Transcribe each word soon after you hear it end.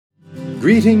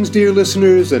Greetings, dear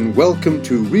listeners, and welcome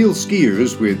to Real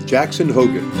Skiers with Jackson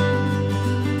Hogan.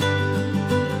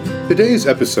 Today's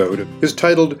episode is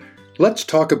titled, Let's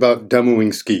Talk About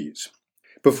Demoing Skis.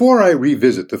 Before I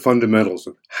revisit the fundamentals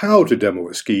of how to demo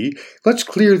a ski, let's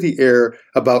clear the air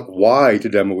about why to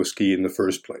demo a ski in the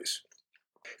first place.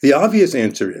 The obvious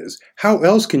answer is, how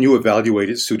else can you evaluate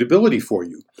its suitability for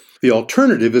you? The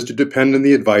alternative is to depend on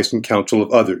the advice and counsel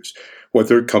of others,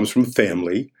 whether it comes from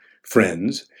family,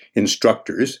 friends,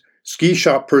 instructors, ski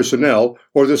shop personnel,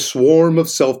 or the swarm of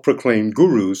self-proclaimed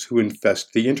gurus who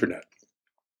infest the internet.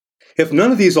 If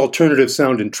none of these alternatives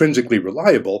sound intrinsically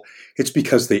reliable, it's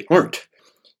because they aren't.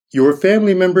 Your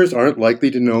family members aren't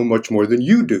likely to know much more than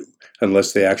you do,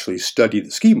 unless they actually study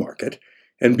the ski market,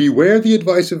 and beware the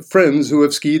advice of friends who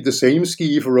have skied the same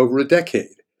ski for over a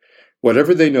decade.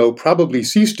 Whatever they know probably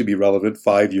ceased to be relevant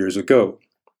 5 years ago.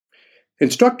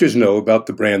 Instructors know about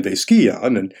the brand they ski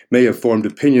on and may have formed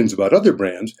opinions about other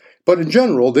brands, but in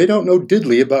general, they don't know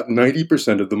diddly about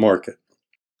 90% of the market.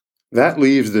 That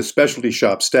leaves the specialty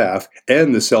shop staff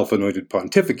and the self-anointed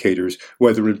pontificators,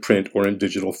 whether in print or in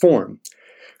digital form.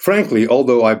 Frankly,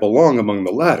 although I belong among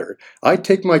the latter, I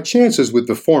take my chances with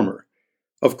the former.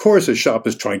 Of course, a shop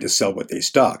is trying to sell what they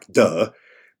stock,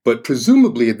 but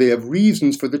presumably they have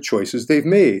reasons for the choices they've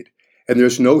made. And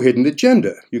there's no hidden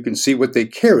agenda. You can see what they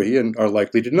carry and are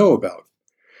likely to know about.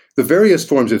 The various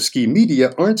forms of ski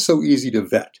media aren't so easy to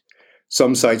vet.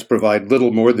 Some sites provide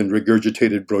little more than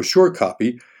regurgitated brochure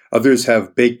copy, others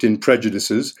have baked-in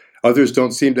prejudices, others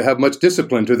don't seem to have much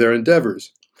discipline to their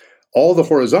endeavors. All the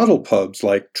horizontal pubs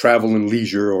like Travel and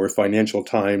Leisure or Financial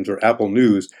Times or Apple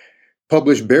News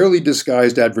publish barely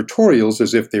disguised advertorials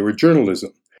as if they were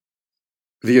journalism.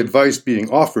 The advice being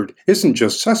offered isn't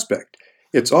just suspect.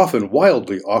 It's often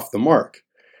wildly off the mark.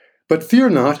 But fear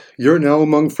not, you're now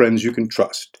among friends you can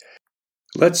trust.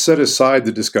 Let's set aside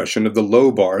the discussion of the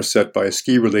low bar set by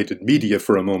ski-related media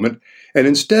for a moment, and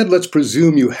instead let's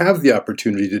presume you have the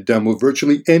opportunity to demo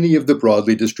virtually any of the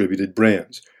broadly distributed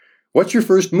brands. What's your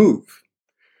first move?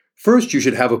 First, you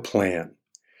should have a plan.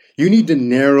 You need to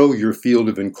narrow your field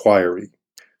of inquiry.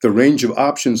 The range of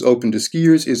options open to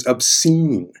skiers is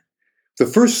obscene. The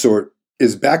first sort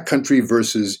is backcountry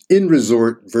versus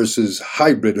in-resort versus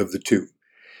hybrid of the two.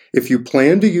 If you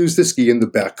plan to use the ski in the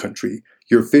backcountry,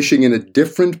 you're fishing in a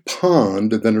different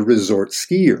pond than a resort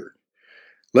skier.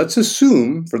 Let's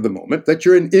assume, for the moment, that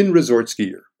you're an in-resort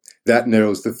skier. That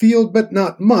narrows the field, but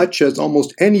not much, as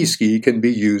almost any ski can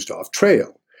be used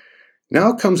off-trail.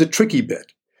 Now comes a tricky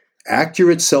bit.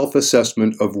 Accurate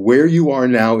self-assessment of where you are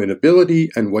now in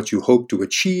ability and what you hope to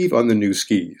achieve on the new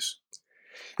skis.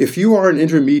 If you are an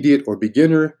intermediate or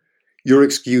beginner, you're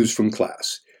excused from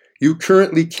class. You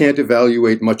currently can't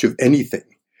evaluate much of anything.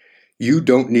 You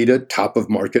don't need a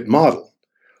top-of-market model.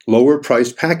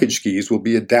 Lower-priced package skis will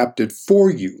be adapted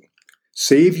for you.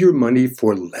 Save your money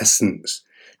for lessons.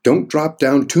 Don't drop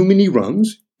down too many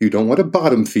rungs. You don't want a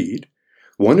bottom feed.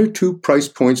 1 or 2 price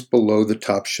points below the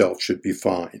top shelf should be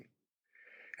fine.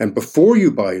 And before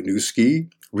you buy a new ski,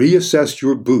 reassess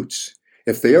your boots.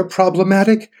 If they are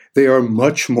problematic, they are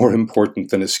much more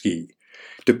important than a ski.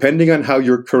 Depending on how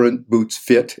your current boots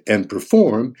fit and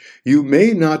perform, you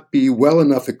may not be well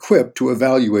enough equipped to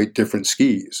evaluate different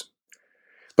skis.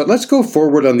 But let's go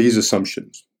forward on these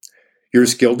assumptions. You're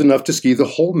skilled enough to ski the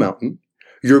whole mountain,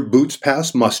 your boots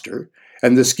pass muster,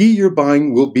 and the ski you're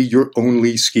buying will be your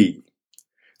only ski.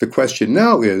 The question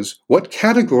now is, what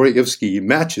category of ski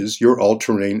matches your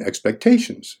all-terrain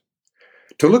expectations?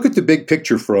 To look at the big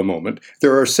picture for a moment,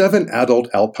 there are 7 adult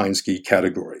alpine ski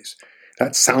categories.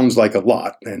 That sounds like a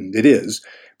lot, and it is,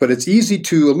 but it's easy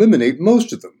to eliminate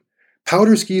most of them.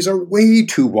 Powder skis are way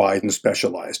too wide and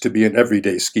specialized to be an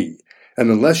everyday ski,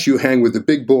 and unless you hang with the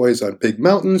big boys on big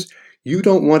mountains, you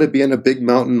don't want to be in a big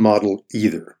mountain model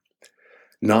either.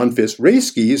 Non-FIS race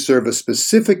skis serve a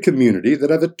specific community that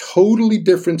have a totally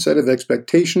different set of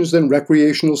expectations than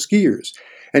recreational skiers,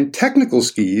 and technical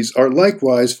skis are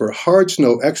likewise for hard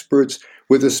snow experts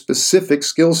with a specific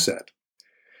skill set.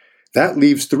 That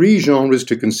leaves 3 genres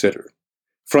to consider.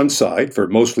 Frontside, for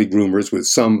mostly groomers with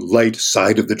some light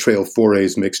side-of-the-trail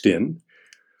forays mixed in.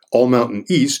 All-Mountain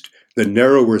East, the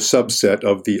narrower subset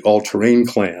of the all-terrain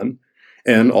clan.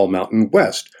 And All-Mountain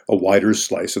West, a wider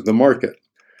slice of the market.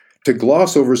 To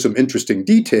gloss over some interesting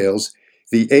details,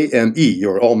 the AME,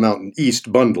 or All-Mountain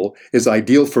East bundle, is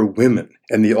ideal for women,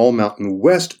 and the All-Mountain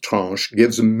West tranche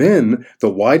gives men the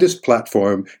widest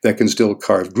platform that can still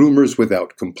carve groomers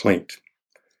without complaint.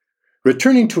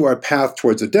 Returning to our path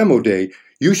towards a demo day,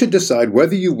 you should decide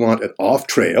whether you want an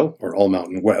off-trail, or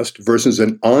All-Mountain West, versus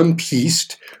an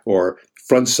on-piste, or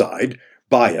frontside,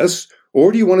 bias,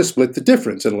 Or do you want to split the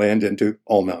difference and land into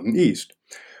All Mountain East?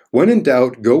 When in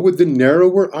doubt, go with the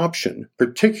narrower option,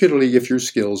 particularly if your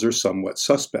skills are somewhat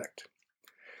suspect.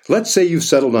 Let's say you've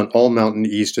settled on All Mountain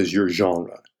East as your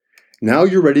genre. Now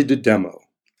you're ready to demo.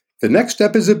 The next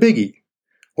step is a biggie.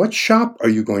 What shop are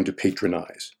you going to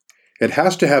patronize? It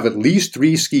has to have at least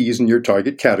 3 skis in your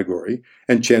target category,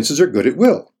 and chances are good it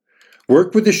will.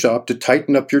 Work with the shop to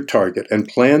tighten up your target and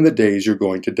plan the days you're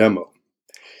going to demo.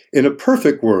 In a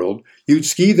perfect world, you'd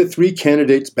ski the 3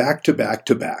 candidates back to back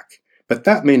to back, but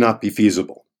that may not be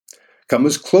feasible. Come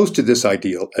as close to this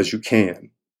ideal as you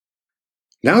can.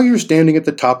 Now you're standing at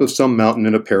the top of some mountain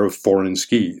in a pair of foreign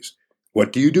skis.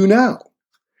 What do you do now?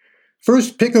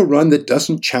 First, pick a run that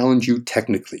doesn't challenge you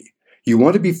technically. You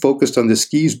want to be focused on the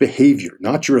ski's behavior,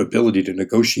 not your ability to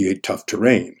negotiate tough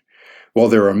terrain. While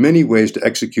there are many ways to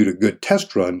execute a good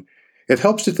test run, it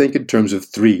helps to think in terms of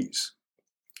 3s.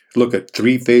 Look at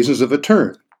 3 phases of a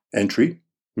turn: entry,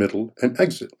 middle, and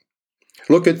exit.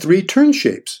 Look at 3 turn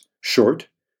shapes: short,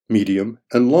 medium,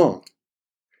 and long.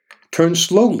 Turn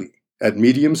slowly at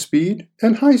medium speed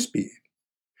and high speed.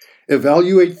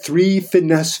 Evaluate 3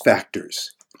 finesse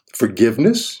factors: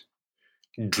 forgiveness,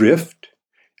 drift,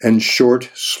 and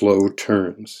short, slow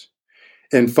turns.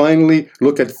 And finally,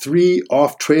 look at 3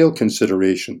 off-trail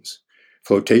considerations: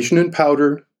 flotation in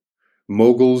powder,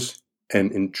 moguls,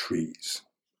 and in trees.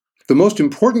 The most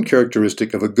important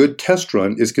characteristic of a good test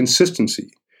run is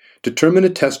consistency. Determine a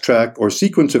test track or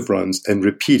sequence of runs and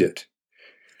repeat it.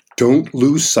 Don't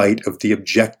lose sight of the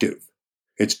objective.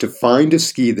 It's to find a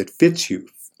ski that fits you,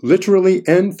 literally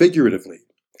and figuratively.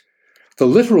 The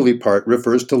literally part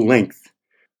refers to length.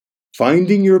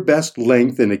 Finding your best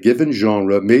length in a given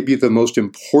genre may be the most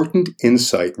important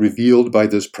insight revealed by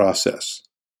this process.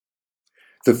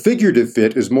 The figurative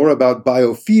fit is more about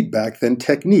biofeedback than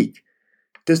technique.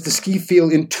 Does the ski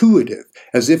feel intuitive,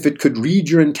 as if it could read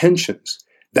your intentions?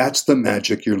 That's the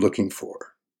magic you're looking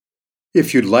for.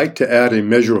 If you'd like to add a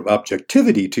measure of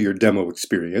objectivity to your demo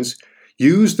experience,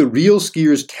 use the Real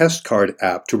Skiers Test Card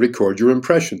app to record your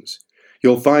impressions.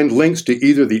 You'll find links to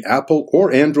either the Apple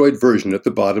or Android version at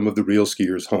the bottom of the Real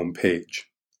Skiers homepage.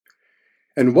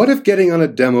 And what if getting on a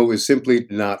demo is simply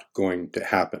not going to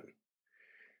happen?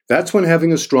 That's when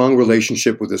having a strong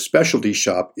relationship with a specialty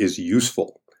shop is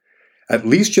useful. At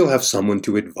least you'll have someone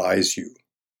to advise you.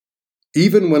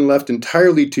 Even when left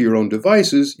entirely to your own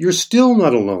devices, you're still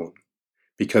not alone,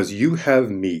 because you have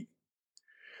me.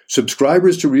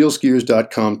 Subscribers to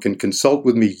RealSkiers.com can consult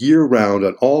with me year-round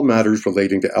on all matters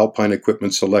relating to alpine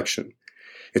equipment selection.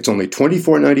 It's only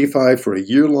 $24.95 for a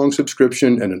year-long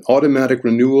subscription, and an automatic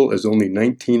renewal is only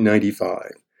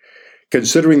 $19.95.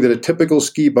 Considering that a typical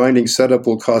ski binding setup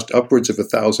will cost upwards of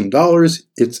 $1,000,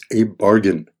 it's a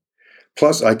bargain.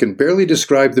 Plus, I can barely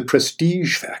describe the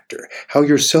prestige factor, how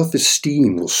your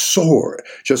self-esteem will soar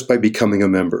just by becoming a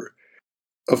member.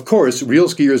 Of course,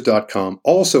 RealSkiers.com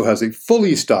also has a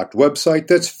fully stocked website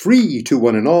that's free to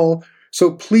one and all,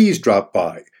 so please drop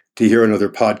by to hear another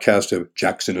podcast of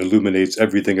Jackson Illuminates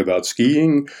Everything About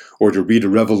Skiing, or to read a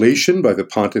revelation by the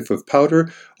Pontiff of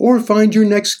Powder, or find your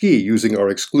next ski using our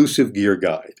exclusive gear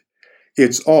guide.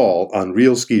 It's all on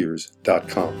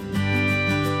RealSkiers.com.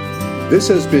 This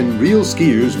has been Real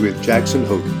Skiers with Jackson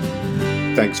Hogan.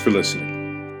 Thanks for listening.